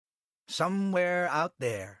Somewhere out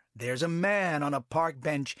there, there's a man on a park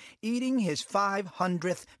bench eating his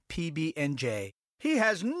 500th PB&J. He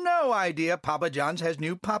has no idea Papa John's has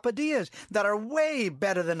new Papadillas that are way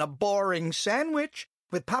better than a boring sandwich.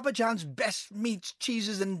 With Papa John's best meats,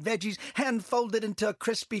 cheeses, and veggies hand-folded into a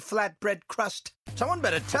crispy flatbread crust. Someone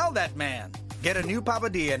better tell that man. Get a new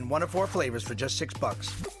Papadilla in 1 of 4 flavors for just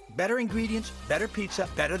 $6. Better ingredients, better pizza,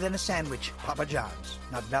 better than a sandwich. Papa John's.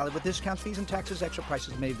 Not valid with discounts, fees, and taxes. Extra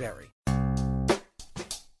prices may vary.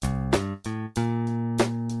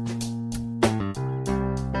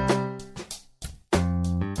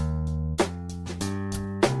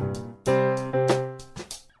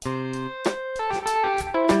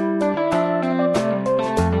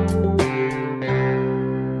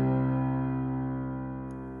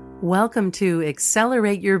 Welcome to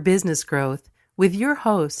Accelerate Your Business Growth with your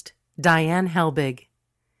host, Diane Helbig.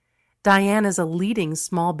 Diane is a leading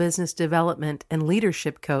small business development and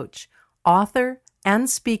leadership coach, author, and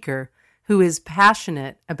speaker who is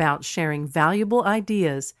passionate about sharing valuable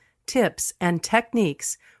ideas, tips, and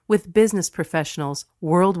techniques with business professionals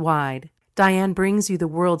worldwide. Diane brings you the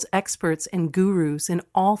world's experts and gurus in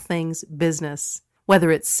all things business.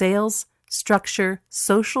 Whether it's sales, structure,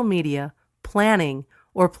 social media, planning,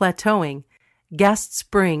 or plateauing, guests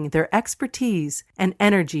bring their expertise and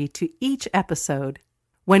energy to each episode.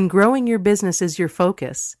 When growing your business is your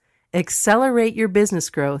focus, Accelerate Your Business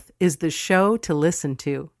Growth is the show to listen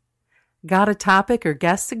to. Got a topic or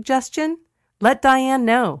guest suggestion? Let Diane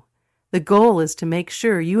know. The goal is to make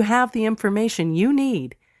sure you have the information you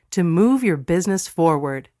need to move your business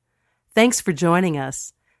forward. Thanks for joining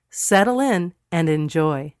us. Settle in and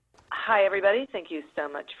enjoy. Hi, everybody. Thank you so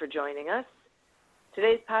much for joining us.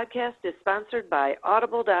 Today's podcast is sponsored by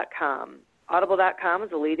Audible.com. Audible.com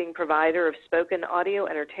is a leading provider of spoken audio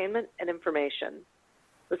entertainment and information.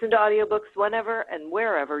 Listen to audiobooks whenever and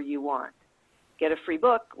wherever you want. Get a free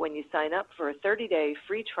book when you sign up for a 30-day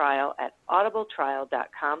free trial at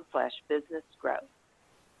audibletrial.com/businessgrowth.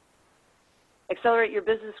 Accelerate Your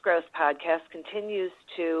Business Growth podcast continues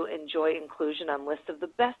to enjoy inclusion on lists of the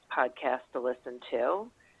best podcasts to listen to.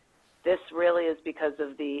 This really is because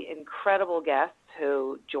of the incredible guests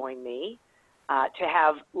who join me to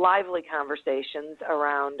have lively conversations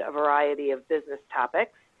around a variety of business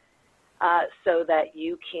topics so that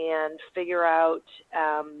you can figure out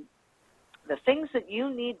the things that you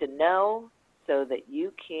need to know so that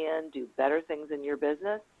you can do better things in your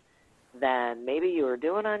business than maybe you are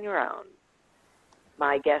doing on your own.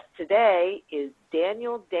 My guest today is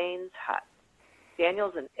Daniel Daines Hutt.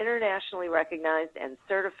 Daniel's an internationally recognized and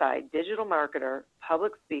certified digital marketer,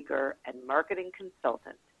 public speaker, and marketing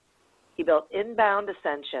consultant. He built Inbound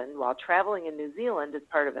Ascension while traveling in New Zealand as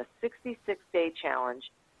part of a 66-day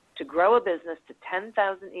challenge to grow a business to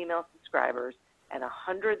 10,000 email subscribers and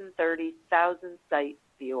 130,000 site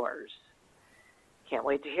viewers. Can't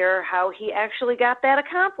wait to hear how he actually got that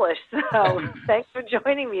accomplished. So thanks for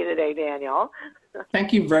joining me today, Daniel.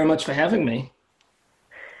 Thank you very much for having me.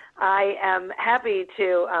 I am happy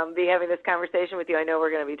to be having this conversation with you. I know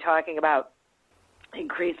we're going to be talking about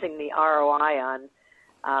increasing the ROI on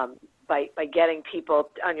by getting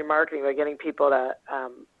people on your marketing, by getting people to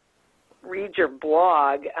read your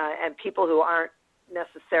blog, and people who aren't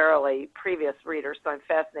necessarily previous readers. So I'm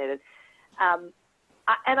fascinated, and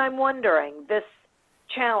I'm wondering, this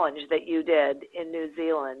challenge that you did in New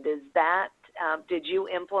Zealand, is that did you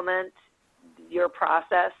implement your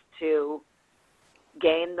process to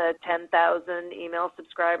gain the 10,000 email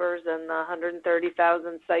subscribers and the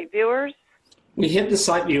 130,000 site viewers? We hit the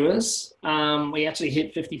site viewers. We actually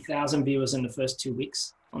hit 50,000 viewers in the first 2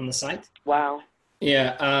 weeks on the site. Wow.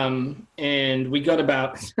 Yeah, and we got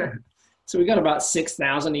about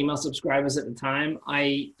 6,000 email subscribers at the time.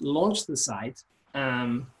 I launched the site,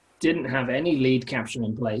 didn't have any lead capture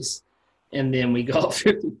in place, and then we got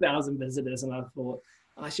 50,000 visitors, and I thought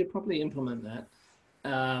I should probably implement that.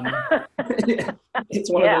 It's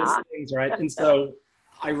one of those things, right? And so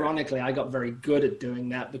ironically, I got very good at doing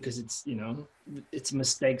that because it's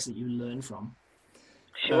mistakes that you learn from.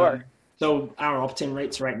 Sure. So our opt-in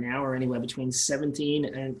rates right now are anywhere between 17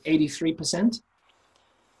 and 83%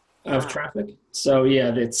 of traffic. So yeah,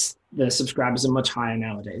 the subscribers are much higher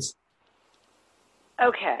nowadays.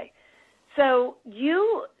 Okay. So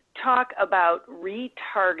you talk about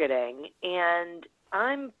retargeting, and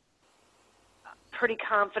I'm pretty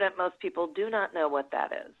confident most people do not know what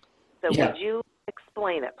that is. So would you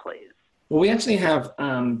explain it, please? Well, we actually have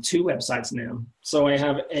 2 websites now. So I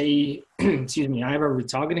have a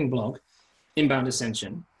retargeting blog, Inbound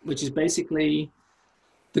Ascension, which is basically,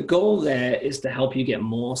 the goal there is to help you get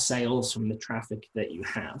more sales from the traffic that you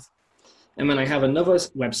have. And then I have another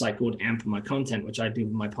website called Amp My Content, which I do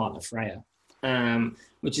with my partner Freya,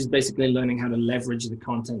 which is basically learning how to leverage the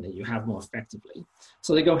content that you have more effectively.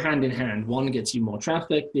 So they go hand in hand. One gets you more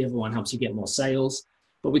traffic, the other one helps you get more sales.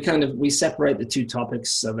 But we separate the two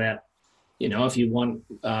topics so that, you know, if you want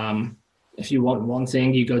one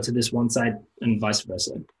thing, you go to this one site and vice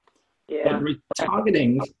versa. Yeah. But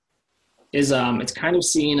retargeting is it's kind of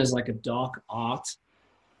seen as like a dark art.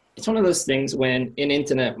 It's one of those things when in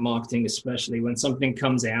internet marketing, especially when something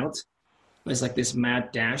comes out, there's like this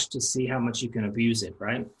mad dash to see how much you can abuse it,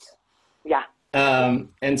 right? Yeah.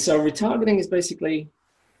 And so retargeting is basically,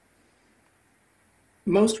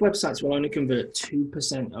 most websites will only convert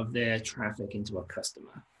 2% of their traffic into a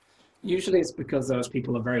customer. Usually it's because those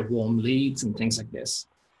people are very warm leads and things like this.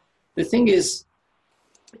 The thing is,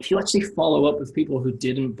 if you actually follow up with people who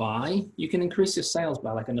didn't buy, you can increase your sales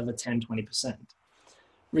by like another 10, 20%.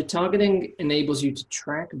 Retargeting enables you to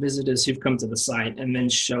track visitors who've come to the site and then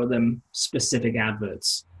show them specific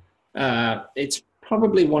adverts. It's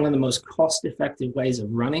probably one of the most cost-effective ways of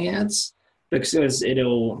running ads because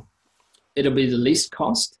it'll be the least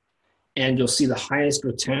cost and you'll see the highest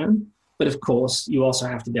return. But of course, you also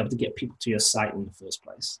have to be able to get people to your site in the first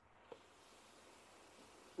place.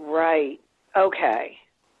 Right. Okay.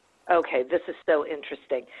 This is so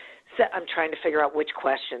interesting. So I'm trying to figure out which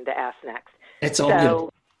question to ask next. It's all good.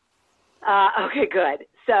 Okay, good.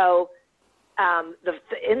 So the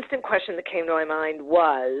instant question that came to my mind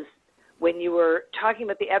was, when you were talking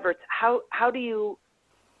about the adverts, how do you,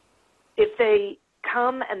 if they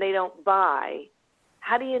come and they don't buy,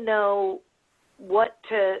 how do you know what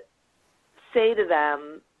to say to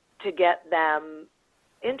them to get them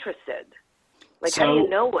interested? Like, how do you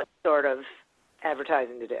know what sort of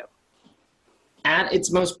advertising to do? At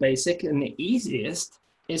its most basic and the easiest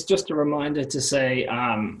is just a reminder to say,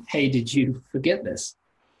 hey, did you forget this?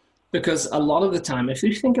 Because a lot of the time, if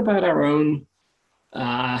you think about our own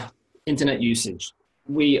internet usage,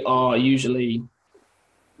 we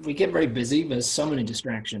get very busy. There's so many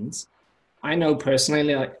distractions. I know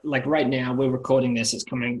personally, like right now, we're recording this, it's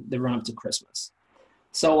coming the run up to Christmas.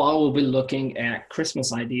 So I will be looking at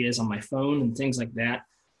Christmas ideas on my phone and things like that.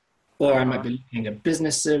 Or I might be looking at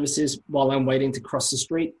business services while I'm waiting to cross the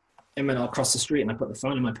street. And then I'll cross the street and I put the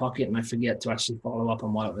phone in my pocket and I forget to actually follow up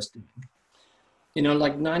on what I was doing. You know,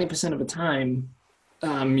 like 90% of the time,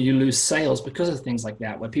 you lose sales because of things like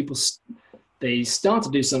that, where people, they start to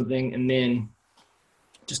do something and then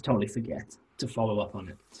just totally forget to follow up on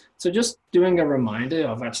it. So just doing a reminder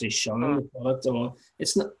of actually showing the product, or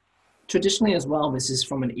it's not traditionally as well, this is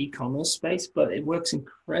from an e-commerce space, but it works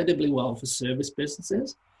incredibly well for service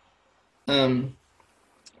businesses.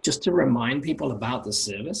 Just to remind people about the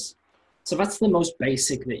service. So that's the most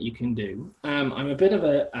basic that you can do. I'm a bit of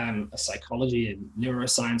a psychology and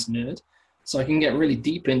neuroscience nerd, so I can get really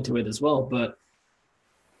deep into it as well. But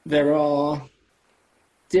there are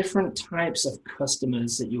different types of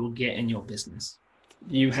customers that you will get in your business.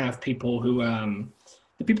 You have people who,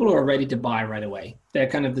 the people who are ready to buy right away. They're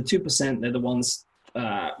kind of the 2%, they're the ones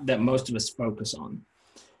that most of us focus on.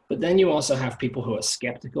 But then you also have people who are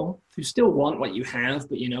skeptical, who still want what you have,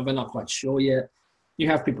 but they're not quite sure yet. You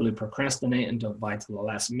have people who procrastinate and don't buy till the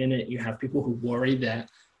last minute. You have people who worry that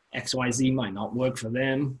XYZ might not work for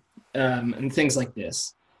them, and things like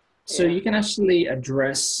this. So you can actually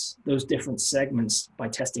address those different segments by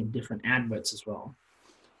testing different adverts as well.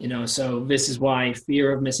 So this is why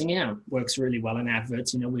fear of missing out works really well in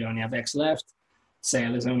adverts. We only have X left.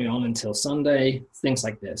 Sale is only on until Sunday, things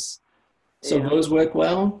like this. So those work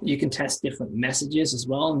well. You can test different messages as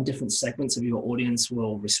well, and different segments of your audience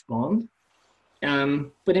will respond.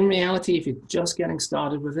 But in reality, if you're just getting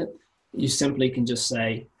started with it, you simply can just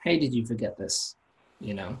say, hey, did you forget this?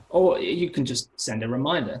 Or you can just send a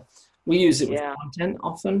reminder. We use it with content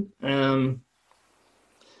often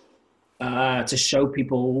to show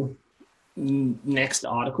people next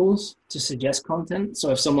articles to suggest content. So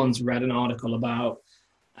if someone's read an article about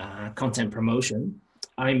content promotion,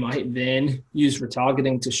 I might then use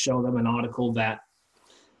retargeting to show them an article that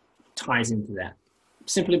ties into that,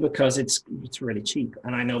 simply because it's really cheap.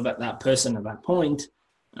 And I know that person at that point,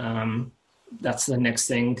 that's the next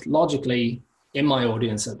thing logically in my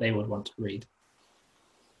audience that they would want to read.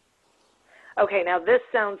 Okay, now this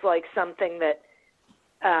sounds like something that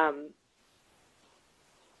can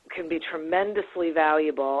be tremendously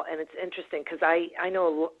valuable, and it's interesting because I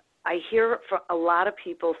hear from a lot of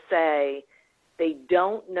people say they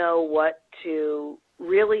don't know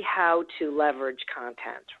how to leverage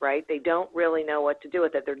content, right? They don't really know what to do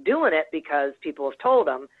with it. They're doing it because people have told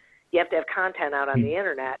them you have to have content out on the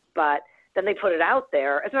internet, but then they put it out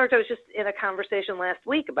there. As a matter of fact, I was just in a conversation last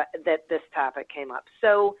week about that this topic came up.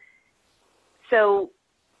 So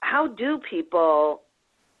how do people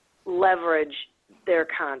leverage their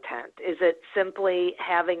content? Is it simply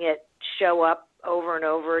having it show up over and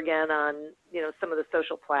over again on, some of the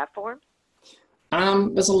social platforms?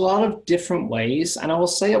 There's a lot of different ways, and I will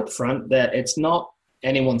say up front that it's not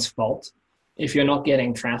anyone's fault if you're not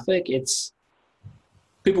getting traffic. It's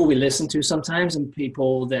people we listen to sometimes and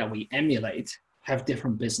people that we emulate have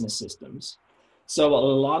different business systems. So a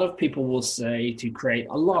lot of people will say to create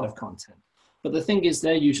a lot of content. But the thing is,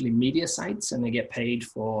 they're usually media sites and they get paid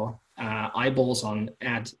for eyeballs on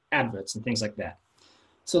adverts and things like that.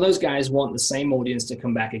 So those guys want the same audience to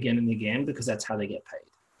come back again and again because that's how they get paid.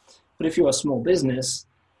 But if you're a small business,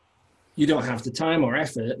 you don't have the time or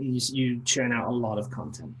effort, and you churn out a lot of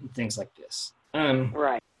content and things like this.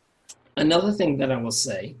 Right. Another thing that I will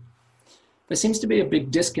say, there seems to be a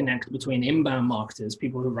big disconnect between inbound marketers,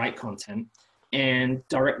 people who write content, and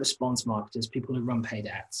direct response marketers, people who run paid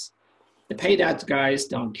ads. The paid ads guys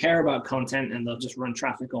don't care about content, and they'll just run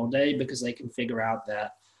traffic all day because they can figure out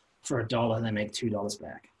that for $1, they make $2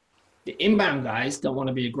 back. The inbound guys don't want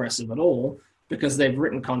to be aggressive at all because they've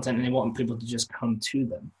written content and they want people to just come to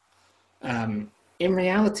them. In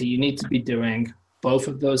reality, you need to be doing both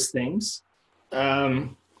of those things.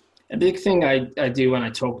 A big thing I do when I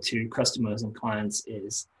talk to customers and clients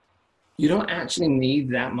is you don't actually need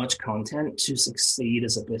that much content to succeed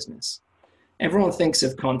as a business. Everyone thinks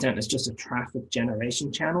of content as just a traffic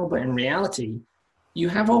generation channel, but in reality, you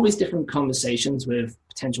have all these different conversations with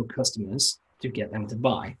potential customers to get them to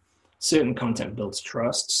buy. Certain content builds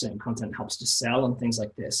trust, certain content helps to sell, and things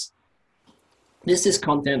like this. This is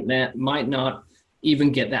content that might not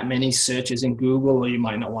even get that many searches in Google, or you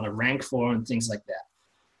might not want to rank for, and things like that.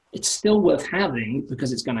 It's still worth having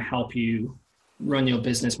because it's going to help you run your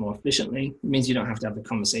business more efficiently. It means you don't have to have the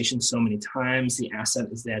conversation so many times. The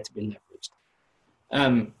asset is there to be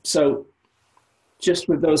leveraged. So just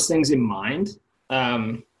with those things in mind,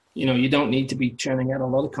 you don't need to be churning out a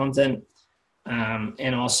lot of content.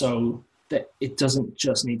 And also that it doesn't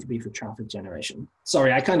just need to be for traffic generation.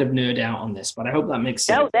 Sorry, I kind of nerd out on this, but I hope that makes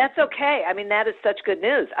sense. No, that's okay. I mean, that is such good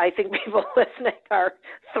news. I think people listening are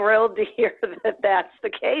thrilled to hear that that's the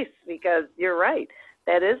case because you're right.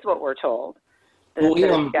 That is what we're told. That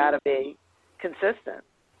it's got to be consistent.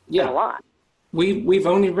 Yeah. A lot. We've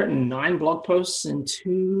only written 9 blog posts in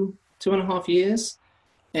two and a half years.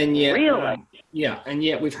 And yet, really? And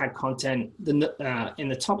yet we've had content in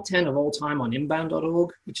the top 10 of all time on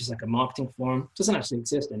inbound.org, which is like a marketing forum. It doesn't actually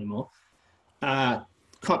exist anymore.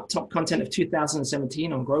 Top content of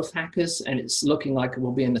 2017 on Growth Hackers, and it's looking like it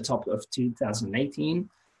will be in the top of 2018.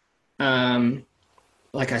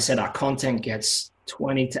 Like I said, our content gets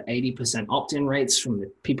 20 to 80% opt-in rates from the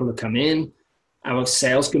people who come in. Our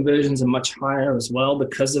sales conversions are much higher as well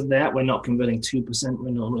because of that. We're not converting 2%.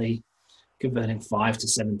 We're normally converting 5 to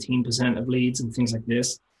 17% of leads and things like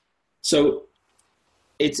this. So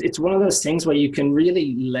it's one of those things where you can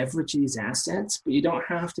really leverage these assets, but you don't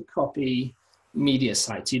have to copy media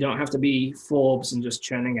sites. You don't have to be Forbes and just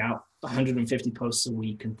churning out 150 posts a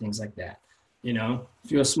week and things like that.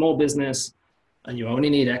 If you're a small business and you only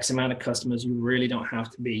need X amount of customers, you really don't have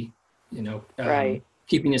to be, right.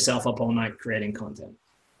 keeping yourself up all night creating content.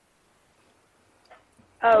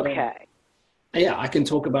 Okay. Yeah, I can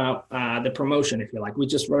talk about the promotion if you like. We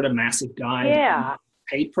just wrote a massive guide on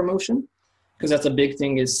paid promotion because that's a big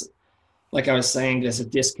thing is, like I was saying, there's a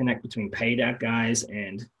disconnect between paid ad guys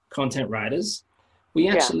and content writers. We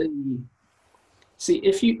actually see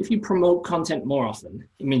if you promote content more often,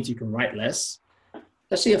 it means you can write less.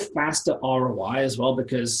 That's actually a faster ROI as well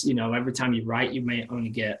because, every time you write, you may only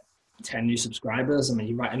get 10 new subscribers. I mean,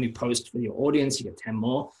 you write a new post for your audience, you get 10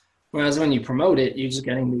 more. Whereas when you promote it, you're just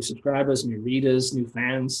getting new subscribers, new readers, new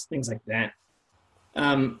fans, things like that.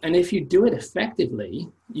 And if you do it effectively,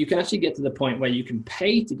 you can actually get to the point where you can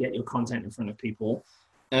pay to get your content in front of people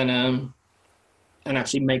and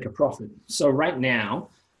actually make a profit. So right now,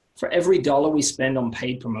 for every $1 we spend on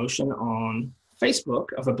paid promotion on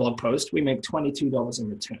Facebook of a blog post, we make $22 in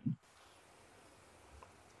return.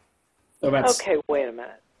 So that's, okay, wait a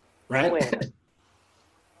minute. Right? Wait a minute.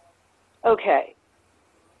 Okay.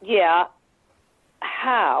 Yeah.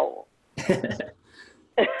 How?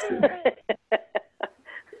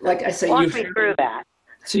 Like I say, walk me through that.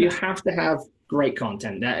 So you have to have great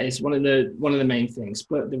content. That is one of the main things.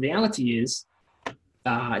 But the reality is,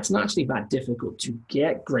 it's not actually that difficult to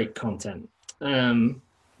get great content.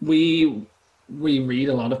 We read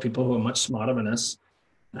a lot of people who are much smarter than us.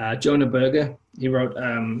 Jonah Berger, he wrote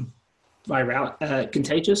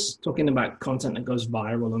contagious, talking about content that goes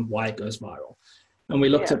viral and why it goes viral. And we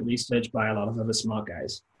looked at research by a lot of other smart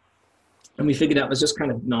guys. And we figured out there's just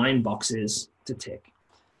kind of 9 boxes to tick.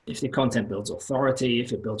 If the content builds authority,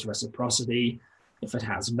 if it builds reciprocity, if it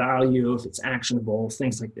has value, if it's actionable,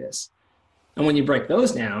 things like this. And when you break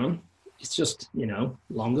those down, it's just,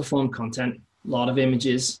 longer form content, a lot of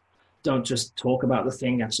images. Don't just talk about the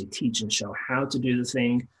thing, actually teach and show how to do the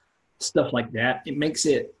thing, stuff like that. It makes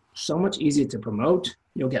it so much easier to promote.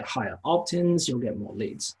 You'll get higher opt-ins, you'll get more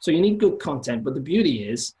leads. So you need good content, but the beauty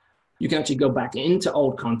is you can actually go back into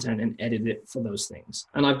old content and edit it for those things.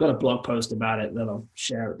 And I've got a blog post about it that I'll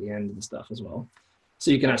share at the end and stuff as well.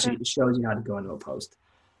 So you can actually, it shows you how to go into a post.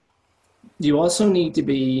 You also need to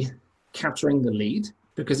be capturing the lead,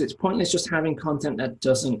 because it's pointless just having content that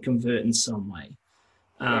doesn't convert in some way.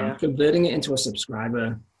 Converting it into a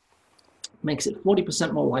subscriber makes it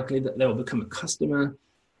 40% more likely that they'll become a customer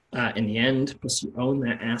in the end, plus you own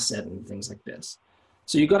their asset and things like this.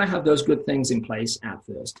 So you've got to have those good things in place at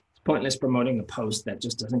first. It's pointless promoting a post that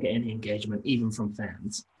just doesn't get any engagement, even from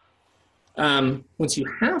fans. Once you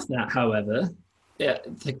have that, however,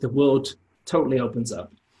 the world totally opens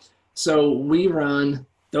up. So we run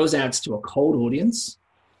those ads to a cold audience.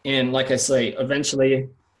 And like I say, eventually,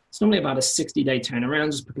 it's normally about a 60-day turnaround,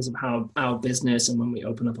 just because of how our business and when we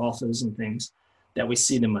open up offers and things, that we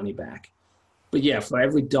see the money back. But yeah, for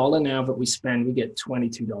every $1 now that we spend, we get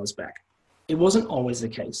 $22 back. It wasn't always the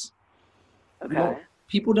case. Okay. What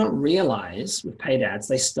people don't realize with paid ads,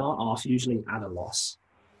 they start off usually at a loss.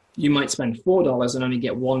 You might spend $4 and only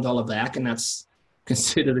get $1 back, and that's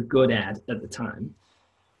considered a good ad at the time.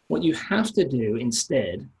 What you have to do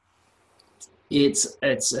instead, it's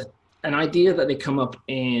an idea that they come up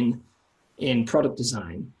in product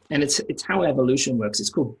design, and it's how evolution works. It's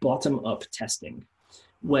called bottom-up testing,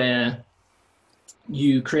 where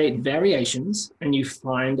you create variations and you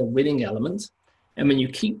find a winning element, and when you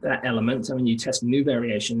keep that element, you test new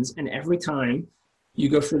variations, and every time you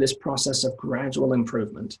go through this process of gradual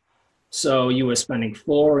improvement. So you were spending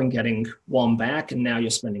 4 and getting 1 back, and now you're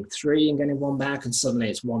spending 3 and getting 1 back, and suddenly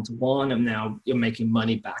it's 1-to-1, and now you're making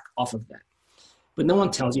money back off of that. But no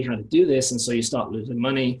one tells you how to do this, and so you start losing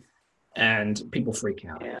money, and people freak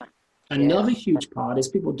out. Yeah. Another huge part is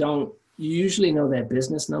people don't usually know their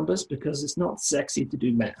business numbers, because it's not sexy to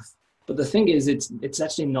do math. But the thing is, it's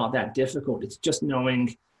actually not that difficult. It's just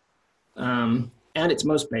knowing, at its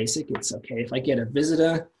most basic, it's okay, if I get a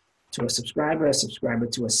visitor to a subscriber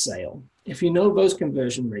to a sale. If you know those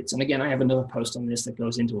conversion rates, and again, I have another post on this that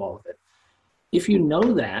goes into all of it. If you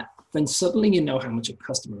know that, then suddenly you know how much a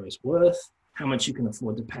customer is worth, how much you can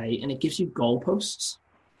afford to pay, and it gives you goalposts.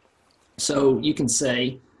 So you can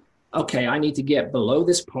say, okay, I need to get below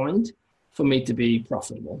this point for me to be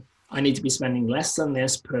profitable. I need to be spending less than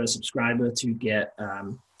this per subscriber to get,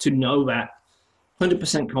 to know that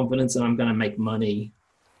 100% confidence that I'm going to make money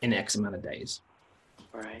in X amount of days.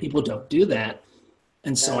 Right. People don't do that.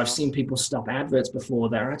 And so I've seen people stop adverts before.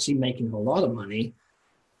 They're actually making a lot of money.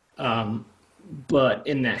 But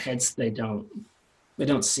in their heads, they don't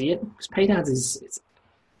see it. Because paid ads it's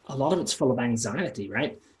a lot of it's full of anxiety,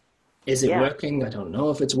 right? Is it working? I don't know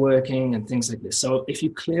if it's working, and things like this. So if you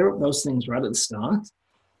clear up those things right at the start,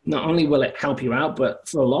 not only will it help you out, but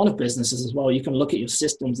for a lot of businesses as well, you can look at your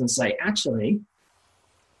systems and say, actually,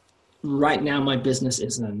 right now my business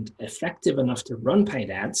isn't effective enough to run paid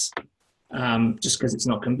ads, just because it's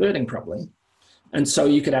not converting properly. And so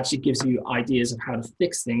you could actually give you ideas of how to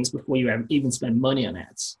fix things before you even spend money on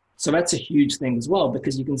ads. So that's a huge thing as well,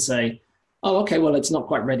 because you can say, oh, okay, well, it's not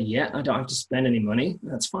quite ready yet. I don't have to spend any money.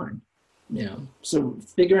 That's fine. So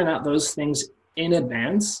figuring out those things in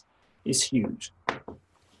advance is huge.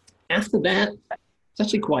 After that, it's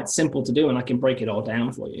actually quite simple to do, and I can break it all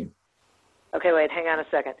down for you. Okay, wait, hang on a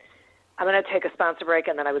second. I'm going to take a sponsor break,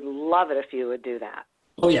 and then I would love it if you would do that.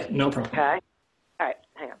 Oh, yeah, no problem. Okay? All right,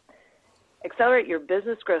 hang on. Accelerate Your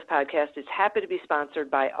Business Growth podcast is happy to be sponsored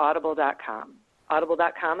by Audible.com.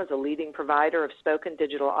 Audible.com is a leading provider of spoken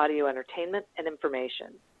digital audio entertainment and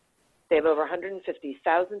information. They have over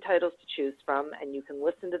 150,000 titles to choose from, and you can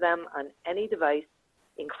listen to them on any device,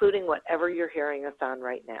 including whatever you're hearing us on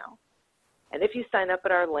right now. And if you sign up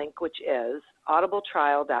at our link, which is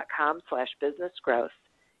audibletrial.com/businessgrowth,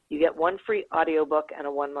 you get 1 free audiobook and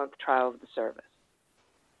a 1-month trial of the service.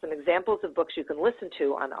 Some examples of books you can listen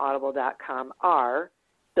to on audible.com are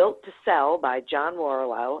Built to Sell by John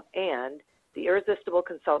Warlow and The Irresistible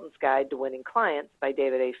Consultant's Guide to Winning Clients by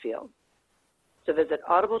David A. Field. So visit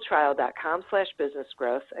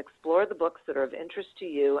audibletrial.com/businessgrowth, explore the books that are of interest to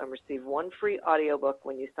you, and receive 1 free audiobook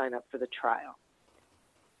when you sign up for the trial.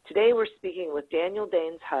 Today we're speaking with Daniel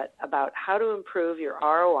Danes-Hutt about how to improve your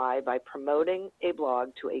ROI by promoting a blog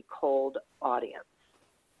to a cold audience.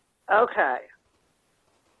 Okay.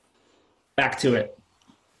 Back to it.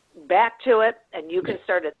 Back to it, and you can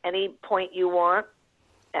start at any point you want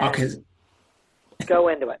and Okay. go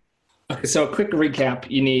into it. Okay, so a quick recap.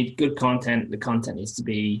 You need good content. The content needs to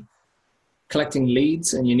be collecting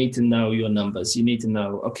leads, and you need to know your numbers. You need to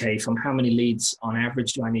know, okay, from how many leads on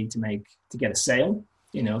average do I need to make to get a sale?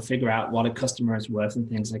 Figure out what a customer is worth and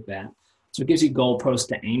things like that. So it gives you goalposts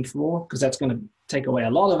to aim for, because that's going to take away a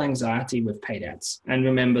lot of anxiety with paid ads. And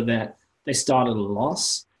remember that they start at a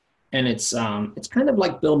loss, and it's kind of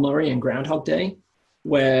like Bill Murray and Groundhog Day,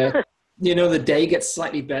 where the day gets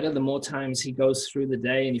slightly better the more times he goes through the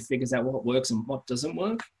day and he figures out what works and what doesn't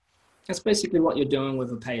work. That's basically what you're doing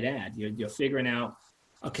with a paid ad. You're figuring out,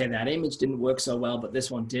 okay, that image didn't work so well, but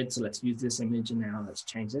this one did, so let's use this image, and now let's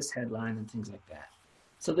change this headline and things like that.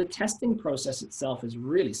 So the testing process itself is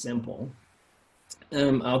really simple.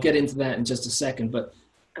 I'll get into that in just a second, but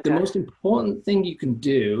the most important thing you can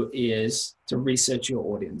do is to research your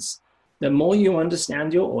audience. The more you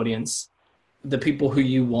understand your audience, the people who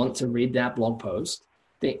you want to read that blog post,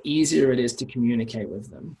 the easier it is to communicate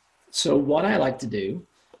with them. So what I like to do,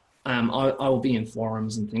 I will be in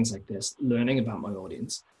forums and things like this, learning about my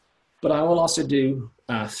audience, but I will also do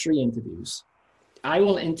 3 interviews. I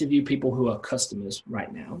will interview people who are customers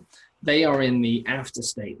right now. They are in the after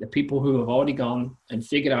state, the people who have already gone and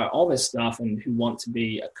figured out all this stuff and who want to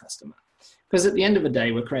be a customer. Because at the end of the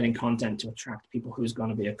day, we're creating content to attract people who's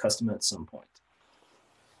going to be a customer at some point.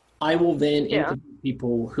 I will then interview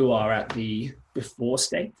people who are at the before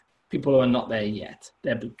state, people who are not there yet.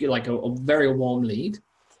 They're like a very warm lead.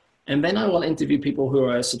 And then I will interview people who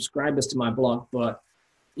are subscribers to my blog, but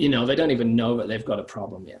they don't even know that they've got a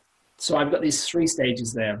problem yet. So I've got these 3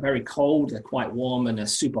 stages there, very cold, they're quite warm, and they're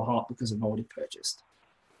super hot because they've already purchased.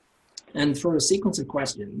 And through a sequence of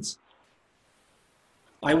questions,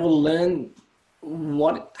 I will learn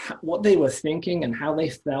what they were thinking and how they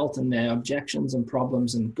felt and their objections and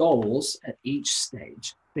problems and goals at each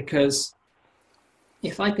stage. Because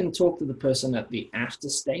if I can talk to the person at the after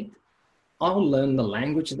state, I'll learn the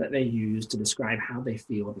language that they use to describe how they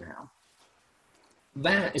feel now.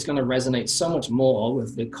 That is going to resonate so much more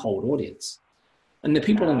with the cold audience. And the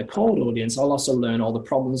people in the cold audience, I'll also learn all the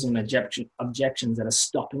problems and objections that are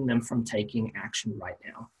stopping them from taking action right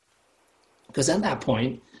now. Because at that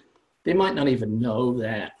point, they might not even know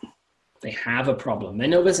that they have a problem. They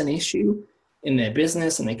know there's an issue in their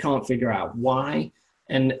business and they can't figure out why.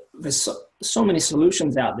 And there's so many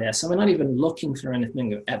solutions out there, so they're not even looking for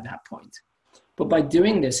anything at that point. But by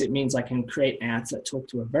doing this, it means I can create ads that talk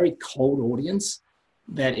to a very cold audience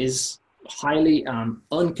that is highly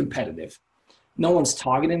uncompetitive. No one's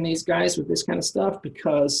targeting these guys with this kind of stuff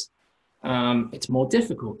because it's more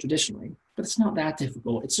difficult traditionally, but it's not that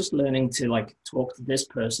difficult. It's just learning to talk to this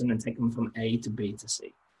person and take them from A to B to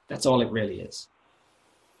C. That's all it really is.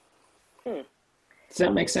 Does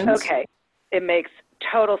that make sense? Okay. It makes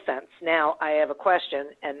total sense. Now I have a question,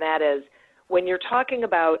 and that is, when you're talking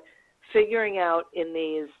about figuring out in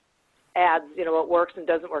these ads, what works and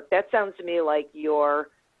doesn't work, that sounds to me like you're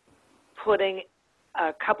putting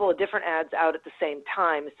a couple of different ads out at the same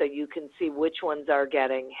time so you can see which ones are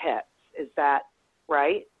getting hits. Is that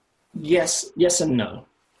right? Yes and no.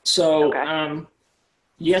 So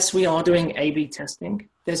yes, we are doing A/B testing.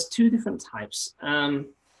 There's 2 different types. An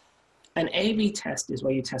A/B test is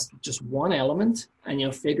where you test just one element and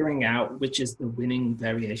you're figuring out which is the winning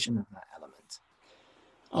variation of that element.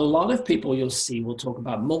 A lot of people you'll see will talk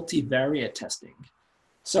about multivariate testing.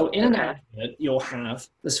 So in an advert,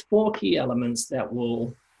 there's 4 key elements that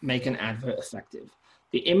will make an advert effective.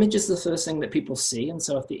 The image is the first thing that people see. And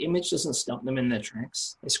so if the image doesn't stop them in their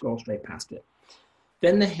tracks, they scroll straight past it.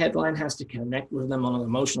 Then the headline has to connect with them on an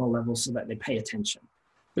emotional level so that they pay attention.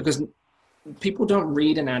 Because people don't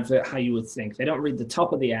read an advert how you would think. They don't read the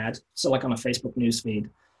top of the ad, so like on a Facebook newsfeed,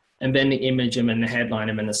 and then the image and then the headline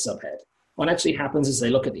and then the subhead. What actually happens is they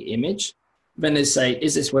look at the image, then they say,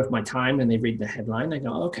 is this worth my time? And they read the headline. They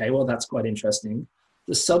go, okay, well, that's quite interesting.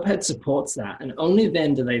 The subhead supports that. And only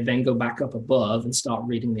then do they then go back up above and start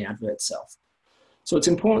reading the advert itself. So it's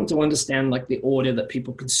important to understand the order that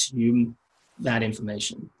people consume that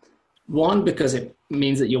information. 1, because it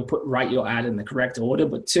means that you'll write your ad in the correct order.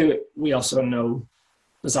 But 2, we also know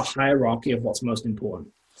there's a hierarchy of what's most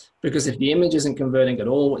important. Because if the image isn't converting at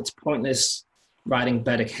all, it's pointless writing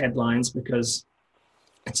better headlines because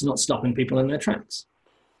it's not stopping people in their tracks.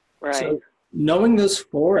 Right. So knowing those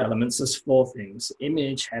 4 elements, there's 4 things: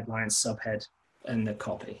 image, headline, subhead, and the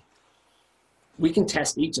copy. We can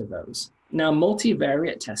test each of those. Now,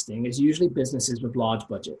 multivariate testing is usually businesses with large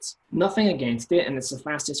budgets. Nothing against it, and it's the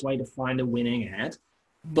fastest way to find a winning ad.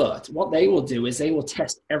 But what they will do is they will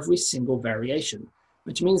test every single variation,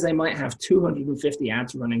 which means they might have 250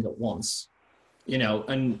 ads running at once,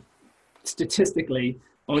 and statistically,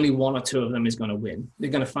 only one or two of them is going to win.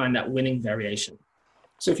 They're going to find that winning variation.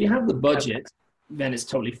 So if you have the budget, then it's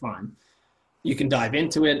totally fine. You can dive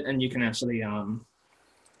into it and you can actually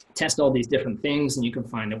test all these different things and you can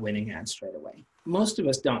find a winning ad straight away. Most of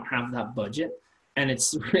us don't have that budget, and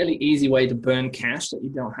it's a really easy way to burn cash that you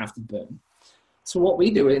don't have to burn. So what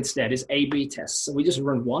we do instead is A/B tests. So we just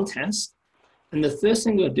run one test, and the first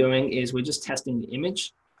thing we're doing is we're just testing the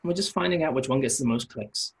image, and we're just finding out which one gets the most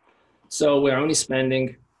clicks. So we're only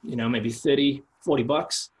spending, maybe 30, 40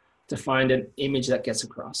 bucks to find an image that gets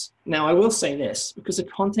across. Now, I will say this, because the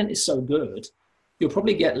content is so good, you'll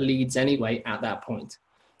probably get leads anyway at that point.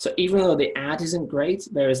 So even though the ad isn't great,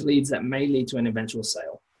 there is leads that may lead to an eventual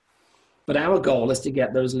sale. But our goal is to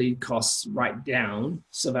get those lead costs right down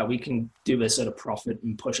so that we can do a sort of profit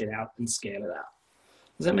and push it out and scale it out.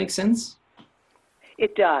 Does that make sense?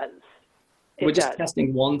 It does. We're just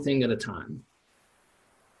testing one thing at a time.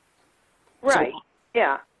 Right.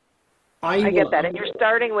 Yeah. I get that. And you're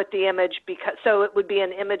starting with the image so it would be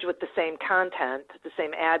an image with the same content, the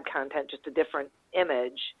same ad content, just a different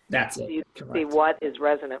image. That's it. So you Correct. see what is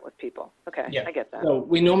resonant with people. Okay. Yeah. I get that. So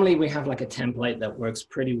we have like a template that works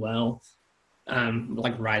pretty well,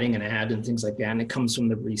 like writing an ad and things like that. And it comes from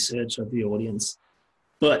the research of the audience.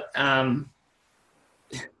 But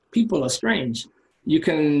people are strange. You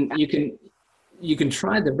can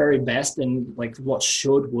try the very best and like what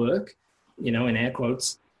should work, in air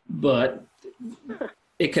quotes. But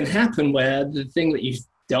it can happen where the thing that you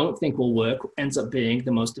don't think will work ends up being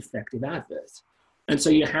the most effective advert. And so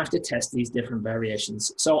you have to test these different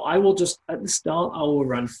variations. So I will just, at the start, I will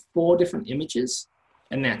run 4 different images,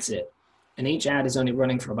 and that's it. And each ad is only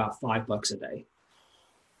running for about $5 a day.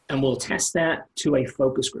 And we'll test that to a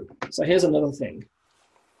focus group. So here's another thing.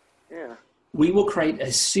 Yeah. We will create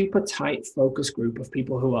a super tight focus group of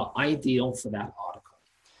people who are ideal for that article.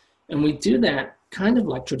 And we do that kind of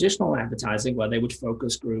like traditional advertising, where they would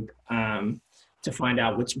focus group to find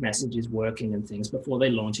out which message is working and things before they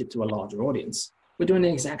launch it to a larger audience. We're doing the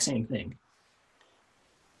exact same thing.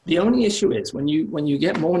 The only issue is when you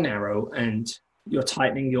get more narrow and you're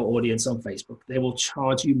tightening your audience on Facebook, they will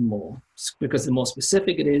charge you more, because the more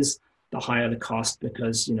specific it is, the higher the cost,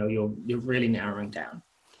 because you're really narrowing down.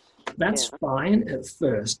 That's fine at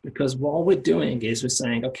first, because what we're doing is we're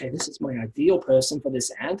saying, okay, this is my ideal person for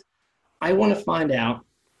this ad. I want to find out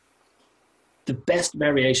the best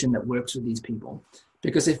variation that works with these people.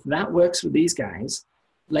 Because if that works with these guys,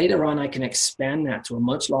 later on I can expand that to a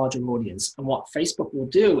much larger audience. And what Facebook will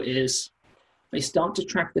do is they start to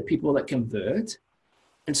track the people that convert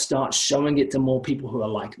and start showing it to more people who are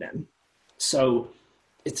like them. So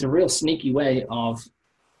it's a real sneaky way of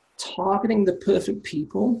targeting the perfect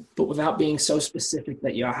people, but without being so specific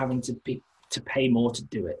that you're having to pay more to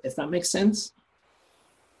do it. If that makes sense?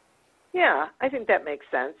 Yeah, I think that makes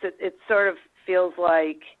sense. It sort of feels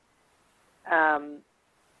like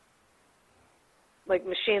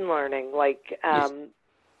machine learning, Yes.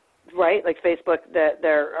 right? Like Facebook,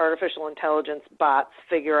 their artificial intelligence bots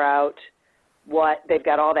figure out what they've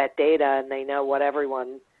got all that data and they know what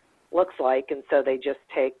everyone looks like, and so they just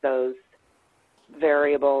take those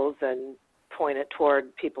variables and point it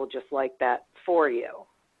toward people just like that for you.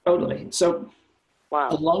 Totally. So wow.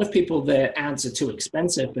 A lot of people, their ads are too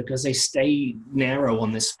expensive because they stay narrow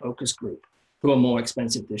on this focus group who are more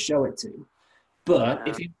expensive to show it to. But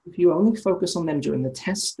if you only focus on them during the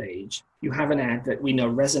test stage, you have an ad that we know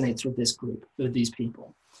resonates with this group, with these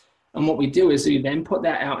people. And what we do is we then put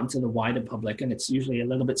that out into the wider public, and it's usually a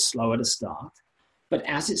little bit slower to start. But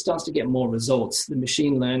as it starts to get more results, the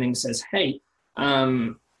machine learning says, hey,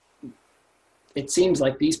 it seems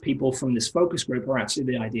like these people from this focus group are actually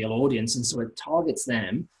the ideal audience. And so it targets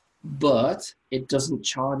them, but it doesn't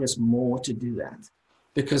charge us more to do that,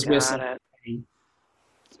 because we're saying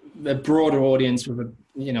the broader audience with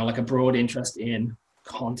a broad interest in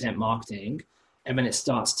content marketing. And then it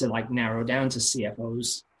starts to narrow down to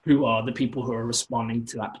CFOs, who are the people who are responding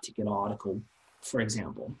to that particular article, for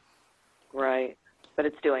example. Right. But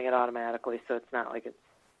it's doing it automatically, so it's not like it's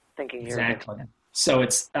thinking you're exactly. So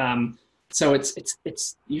it's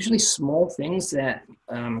usually small things that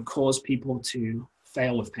cause people to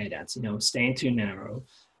fail with paid ads. Staying too narrow,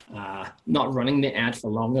 not running the ad for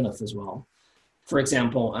long enough as well. For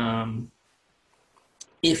example,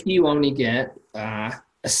 if you only get a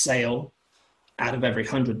sale out of every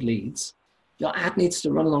 100 leads, your ad needs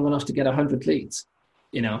to run long enough to get 100 leads.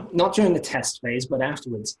 not during the test phase, but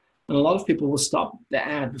afterwards. And a lot of people will stop the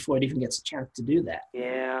ad before it even gets a chance to do that.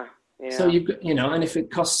 Yeah. So and if it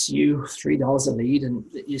costs you $3 a lead and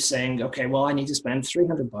you're saying, okay, well, I need to spend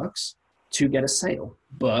 $300 to get a sale.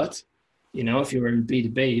 But, if you're in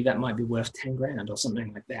B2B, that might be worth 10 grand or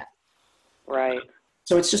something like that. Right.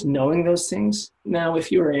 So it's just knowing those things. Now,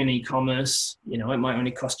 if you're in e-commerce, it might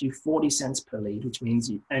only cost you 40 cents per lead, which means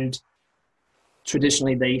and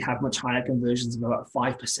traditionally they have much higher conversions of about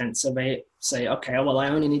 5%. So they say, okay, well, I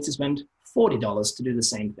only need to spend $40 to do the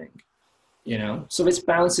same thing. So it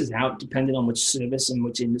balances out depending on which service and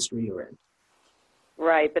which industry you're in.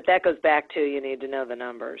 Right, but that goes back to you need to know the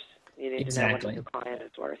numbers. You need Exactly. to know what your client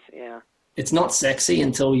is worth. Yeah. It's not sexy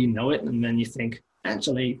until you know it, and then you think,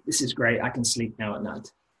 actually, this is great. I can sleep now at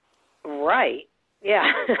night. Right.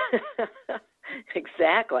 Yeah.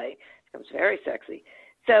 Exactly. It becomes very sexy.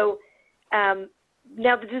 So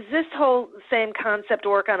now, does this whole same concept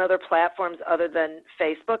work on other platforms other than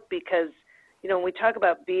Facebook? Because, when we talk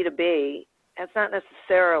about B2B, that's not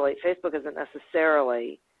necessarily, Facebook isn't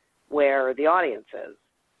necessarily where the audience is.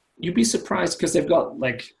 You'd be surprised because they've got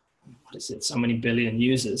so many billion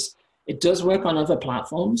users. It does work on other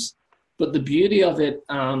platforms, but the beauty of it,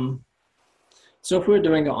 so if we were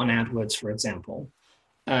doing it on AdWords, for example,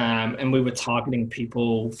 and we were targeting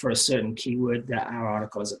people for a certain keyword that our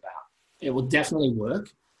article is about, it will definitely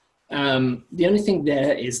work. The only thing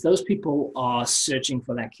there is those people are searching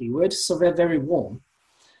for that keyword, so they're very warm.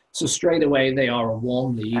 So straight away, they are a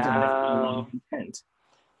warm lead and they've got a lot of intent.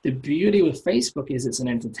 The beauty with Facebook is it's an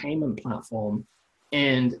entertainment platform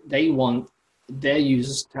and they want their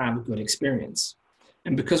users to have a good experience.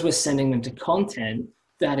 And because we're sending them to content,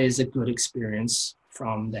 that is a good experience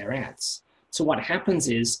from their ads. So what happens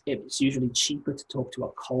is it's usually cheaper to talk to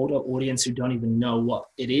a colder audience who don't even know what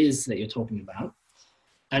it is that you're talking about.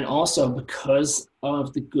 And also because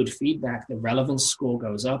of the good feedback, the relevance score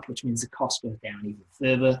goes up, which means the cost goes down even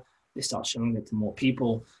further. They start showing it to more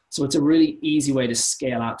people. So it's a really easy way to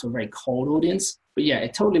scale out to a very cold audience. But yeah,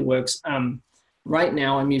 it totally works. Right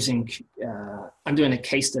now I'm doing a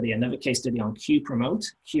case study, another case study on Q Promote.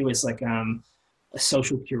 Q is like a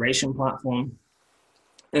social curation platform.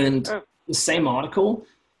 And the same article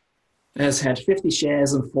has had 50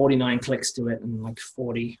 shares and 49 clicks to it and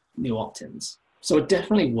 40 new opt-ins. So it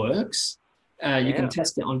definitely works. You can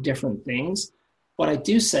test it on different things. What I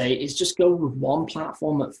do say is just go with one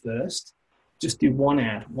platform at first. Just do one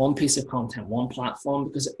ad, one piece of content, one platform,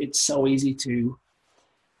 because it's so easy to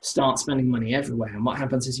start spending money everywhere. And what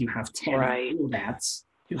happens is you have 10 old ads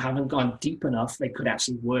who haven't gone deep enough. They could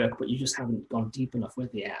actually work, but you just haven't gone deep enough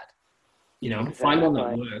with the ad. Exactly. Find one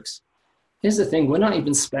that works. Here's the thing. We're not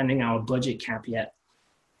even spending our budget cap yet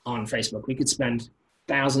on Facebook. We could spend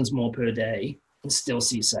thousands more per day and still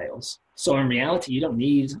see sales. So in reality, you don't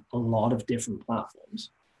need a lot of different platforms.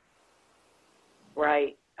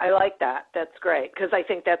 Right. I like that. That's great. Because I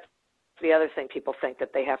think that's the other thing. People think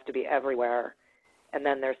that they have to be everywhere. And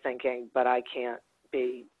then they're thinking, but I can't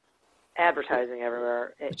be advertising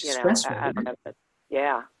everywhere. Stressful.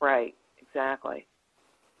 Yeah, right. Exactly.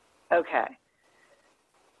 Okay.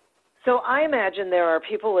 So I imagine there are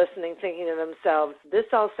people listening thinking to themselves, this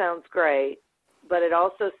all sounds great, but it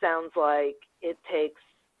also sounds like it takes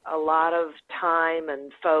a lot of time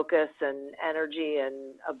and focus and energy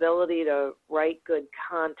and ability to write good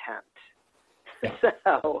content. Yeah.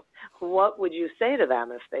 So what would you say to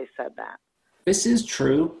them if they said that? This is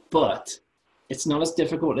true, but it's not as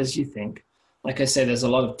difficult as you think. Like I say, there's a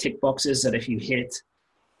lot of tick boxes that if you hit,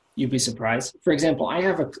 you'd be surprised. For example, I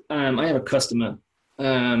have a customer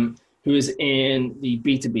who is in the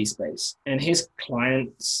B2B space, and his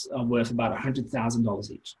clients are worth about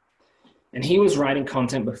 $100,000 each. And he was writing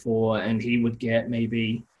content before, and he would get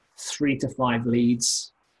maybe 3 to 5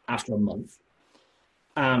 leads after a month.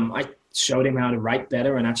 I showed him how to write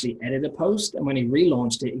better and actually edit a post. And when he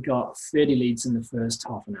relaunched it, he got 30 leads in the first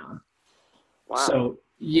half an hour. Wow. So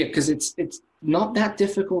yeah, because it's not that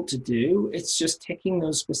difficult to do. It's just ticking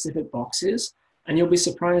those specific boxes. And you'll be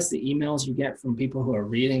surprised the emails you get from people who are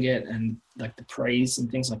reading it and like the praise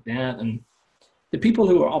and things like that. And the people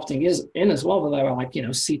who are opting in as well, they were like,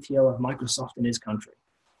 CTO of Microsoft in his country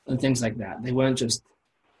and things like that. They weren't just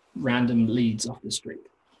random leads off the street.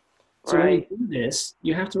 So when you do this,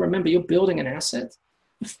 you have to remember you're building an asset.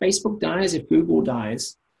 If Facebook dies, if Google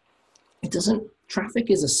dies, traffic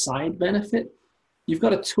is a side benefit. You've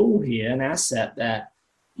got a tool here, an asset that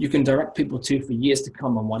you can direct people to for years to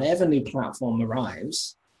come on whatever new platform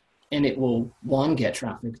arrives. And it will, 1, get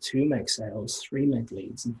traffic, 2, make sales, 3, make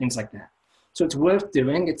leads and things like that. So it's worth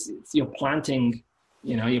doing. You're planting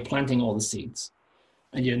all the seeds.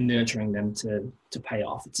 and you're nurturing them to pay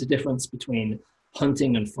off. It's a difference between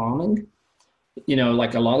hunting and farming. You know,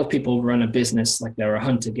 like a lot of people run a business like they're a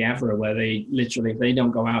hunter-gatherer, where they literally, if they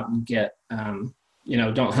don't go out and get,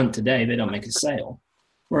 don't hunt today, they don't make a sale.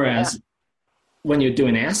 Whereas when you're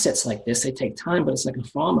doing assets like this, they take time, but it's like a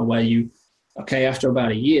farmer where after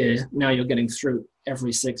about a year, now you're getting through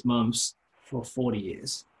every 6 months for 40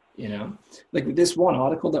 years, you know? Like this one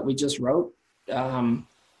article that we just wrote,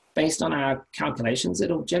 based on our calculations,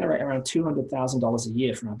 it'll generate around $200,000 a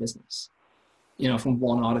year for our business, you know, from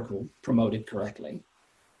one article promoted correctly.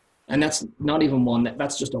 And that's not even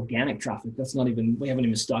that's just organic traffic. We haven't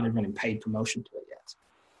even started running paid promotion to it yet.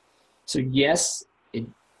 So yes, it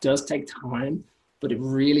does take time, but it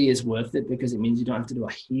really is worth it, because it means you don't have to do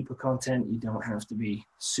a heap of content. You don't have to be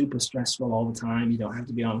super stressful all the time. You don't have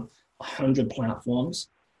to be on 100 platforms,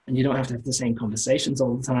 and you don't have to have the same conversations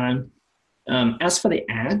all the time. As for the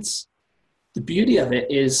ads, the beauty of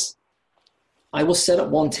it is I will set up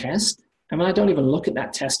one test. I mean, I don't even look at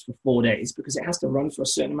that test for 4 days, because it has to run for a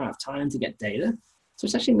certain amount of time to get data. So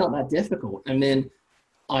it's actually not that difficult. And then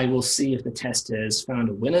I will see if the test has found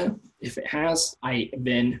a winner. If it has, I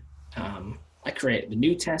create the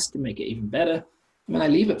new test to make it even better. And then I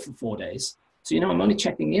leave it for 4 days. So, you know, I'm only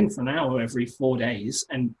checking in for an hour every 4 days.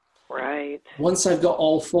 And once I've got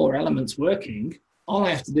all 4 elements working, all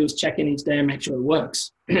I have to do is check in each day and make sure it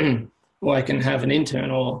works. Or I can have an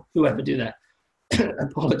intern or whoever do that.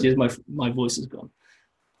 Apologies, my voice is gone.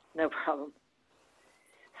 No problem.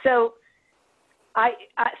 So I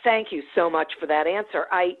thank you so much for that answer.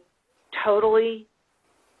 I totally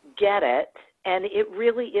get it. And it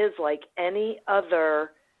really is like any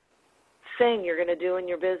other thing you're going to do in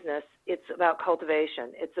your business. It's about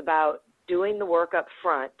cultivation. It's about doing the work up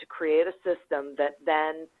front to create a system that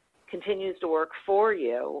then continues to work for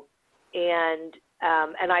you. And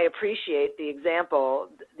I appreciate the examples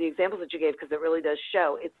that you gave, because it really does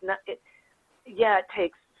show. It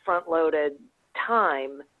takes front-loaded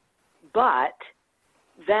time, but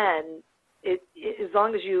then as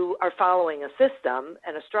long as you are following a system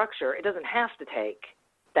and a structure, it doesn't have to take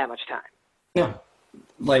that much time. Yeah,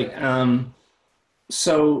 like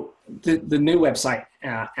so the new website,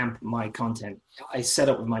 Amp My Content, I set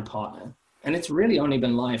up with my partner, and it's really only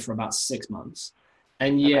been live for about 6 months,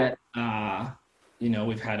 and yet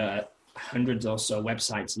we've had hundreds or so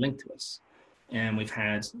websites linked to us, and we've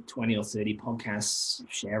had 20 or 30 podcasts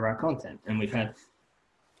share our content, and we've had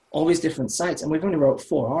all these different sites, and we've only wrote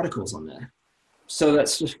 4 articles on there. So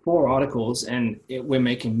that's just 4 articles, and we're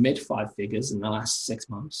making mid 5 figures in the last 6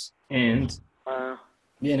 months. And,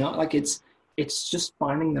 it's just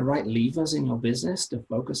finding the right levers in your business to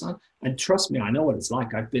focus on. And trust me, I know what it's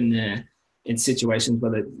like. I've been there in situations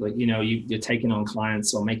where you're taking on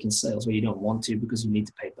clients or making sales where you don't want to because you need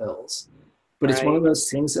to pay bills. But It's one of those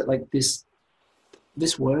things that like this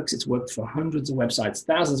works. It's worked for hundreds of websites,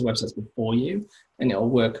 thousands of websites before you, and it'll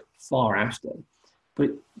work far after.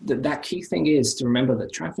 But that key thing is to remember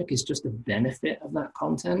that traffic is just a benefit of that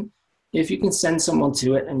content. If you can send someone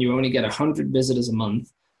to it and you only get 100 visitors a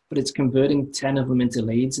month, but it's converting 10 of them into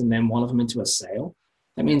leads and then 1 of them into a sale,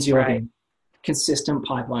 that means you're having a consistent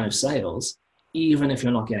pipeline of sales, even if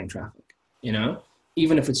you're not getting traffic,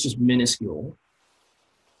 even if it's just minuscule.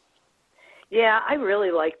 Yeah, I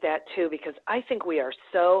really like that too, because I think we are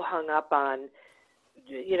so hung up on,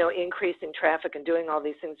 increasing traffic and doing all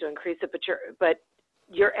these things to increase it. But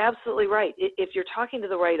you're absolutely right. If you're talking to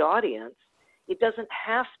the right audience, it doesn't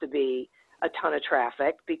have to be a ton of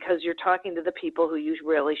traffic, because you're talking to the people who you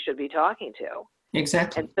really should be talking to.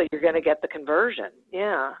 Exactly. And so you're going to get the conversion.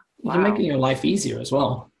 Yeah. Wow. You're making your life easier as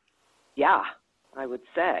well. Yeah, I would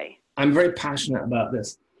say. I'm very passionate about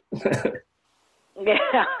this.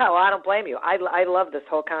 Yeah, well, I don't blame you. I love this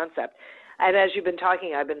whole concept. And as you've been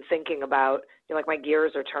talking, I've been thinking about, like my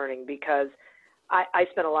gears are turning, because I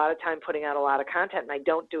spend a lot of time putting out a lot of content, and I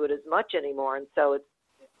don't do it as much anymore. And so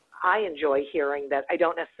I enjoy hearing that I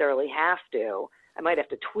don't necessarily have to. I might have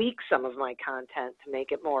to tweak some of my content to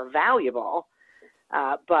make it more valuable.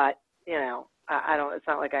 But, I don't, it's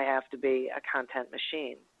not like I have to be a content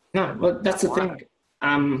machine. No, well, that's the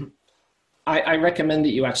thing. I recommend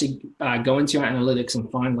that you actually go into your analytics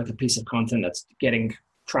and find like a piece of content that's getting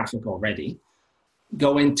traffic already.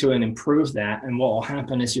 Go into and improve that, and what will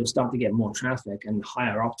happen is you'll start to get more traffic and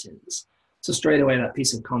higher opt-ins. So straight away, that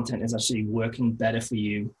piece of content is actually working better for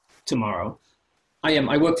you tomorrow.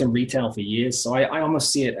 I worked in retail for years, so I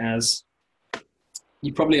almost see it as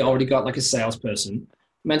you probably already got like a salesperson.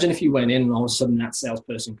 Imagine if you went in and all of a sudden that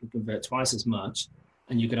salesperson could convert twice as much,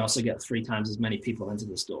 and you could also get 3 times as many people into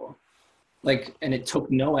the store. And it took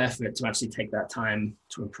no effort to actually take that time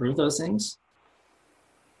to improve those things.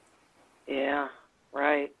 Yeah,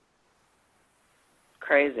 right.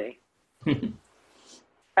 Crazy.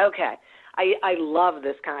 Okay. I love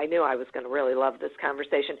this. I knew I was going to really love this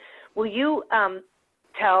conversation. Will you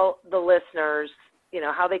tell the listeners,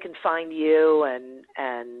 how they can find you and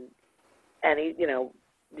any,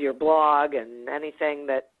 your blog and anything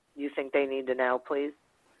that you think they need to know, please?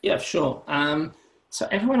 Yeah, sure. So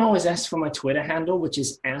everyone always asks for my Twitter handle, which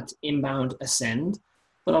is @InboundAscend.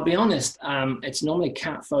 But I'll be honest, it's normally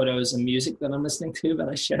cat photos and music that I'm listening to that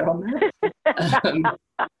I share on there.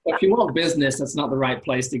 If you want business, that's not the right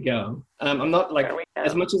place to go. I'm not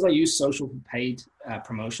as much as I use social for paid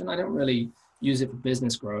promotion, I don't really use it for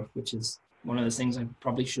business growth, which is one of the things I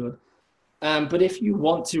probably should. But if you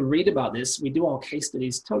want to read about this, we do our case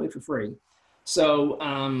studies totally for free. So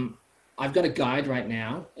I've got a guide right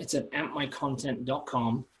now. It's at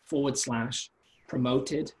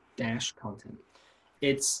ampmycontent.com/promoted-content.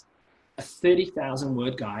 It's a 30,000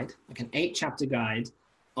 word guide, like an 8-chapter guide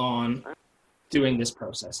on doing this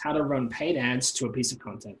process, how to run paid ads to a piece of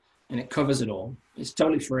content. And it covers it all. It's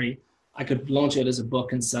totally free. I could launch it as a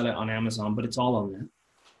book and sell it on Amazon, but it's all on there.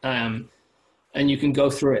 And you can go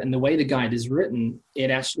through it. And the way the guide is written, it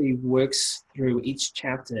actually works through each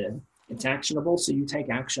chapter. It's actionable, so you take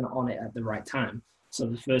action on it at the right time. So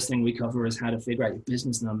the first thing we cover is how to figure out your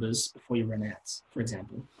business numbers before you run ads, for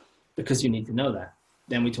example, because you need to know that.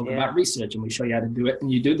 Then we talk about research, and we show you how to do it,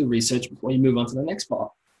 and you do the research before you move on to the next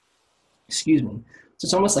part. Excuse me. So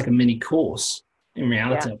it's almost like a mini course in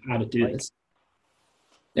reality of how to do this.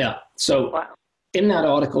 Yeah. So in that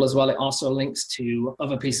article as well, it also links to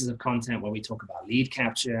other pieces of content where we talk about lead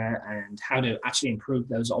capture and how to actually improve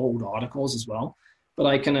those old articles as well. But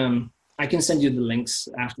I can send you the links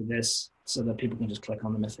after this so that people can just click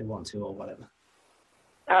on them if they want to or whatever.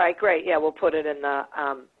 All right, great. Yeah, we'll put it in the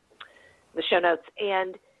show notes.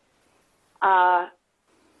 And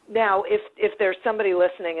now, if there's somebody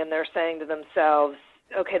listening and they're saying to themselves,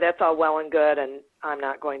 okay, that's all well and good, and I'm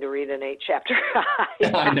not going to read an 8-chapter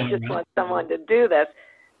guide. I just want someone to do this.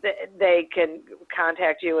 They can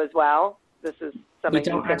contact you as well. This is something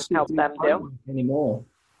you can help them do anymore.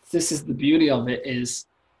 This is the beauty of it, is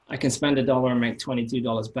I can spend $1 and make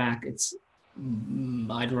 $22 back.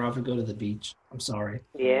 I'd rather go to the beach. I'm sorry.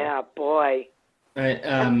 Yeah, boy.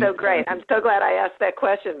 That's so great. I'm so glad I asked that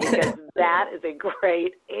question, because that is a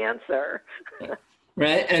great answer.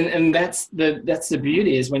 Right. And that's the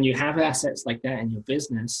beauty, is when you have assets like that in your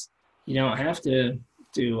business, you don't have to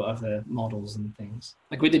do other models and things.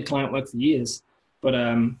 Like we did client work for years, but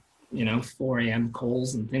 4 a.m.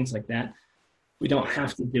 calls and things like that, we don't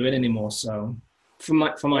have to do it anymore. So for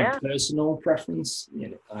my personal preference,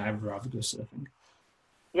 I'd rather go surfing.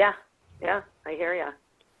 Yeah, I hear you.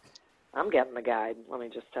 I'm getting the guide, let me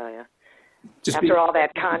just tell you. After all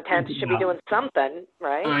that content, you should be doing something,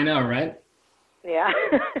 right? I know, right? Yeah.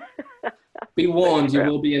 Be warned, you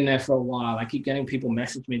will be in there for a while. I keep getting people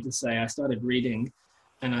message me to say, I started reading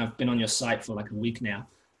and I've been on your site for like a week now.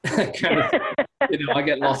 I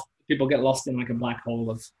get lost. People get lost in like a black hole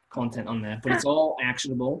of content on there, but it's all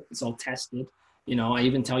actionable. It's all tested. I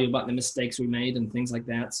even tell you about the mistakes we made and things like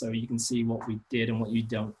that, so you can see what we did and what you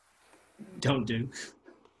don't do.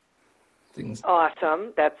 Things.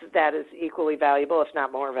 Awesome. That is equally valuable, if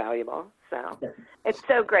not more valuable. So it's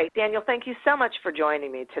so great. Daniel, thank you so much for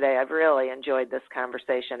joining me today. I've really enjoyed this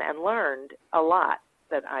conversation and learned a lot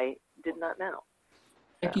that I did not know.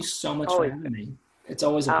 Thank you so much for having me. It's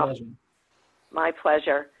always a pleasure. My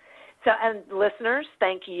pleasure. So, and listeners,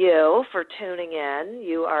 thank you for tuning in.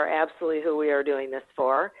 You are absolutely who we are doing this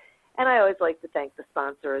for. And I always like to thank the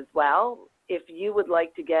sponsor as well. If you would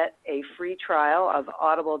like to get a free trial of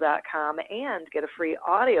audible.com and get a free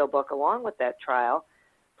audiobook along with that trial,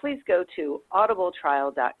 please go to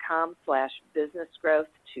audibletrial.com/businessgrowth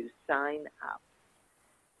to sign up.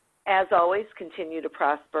 As always, continue to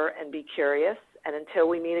prosper and be curious. And until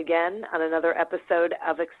we meet again on another episode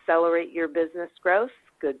of Accelerate Your Business Growth,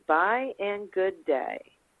 goodbye and good day.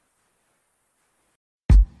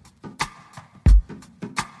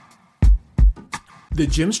 The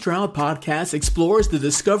Jim Stroud Podcast explores the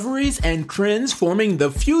discoveries and trends forming the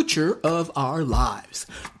future of our lives.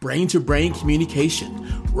 Brain-to-brain communication,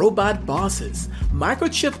 robot bosses,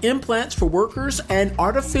 microchip implants for workers, and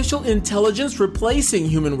artificial intelligence replacing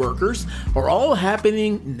human workers are all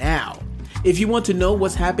happening now. If you want to know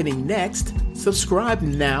what's happening next, subscribe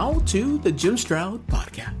now to the Jim Stroud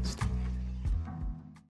Podcast.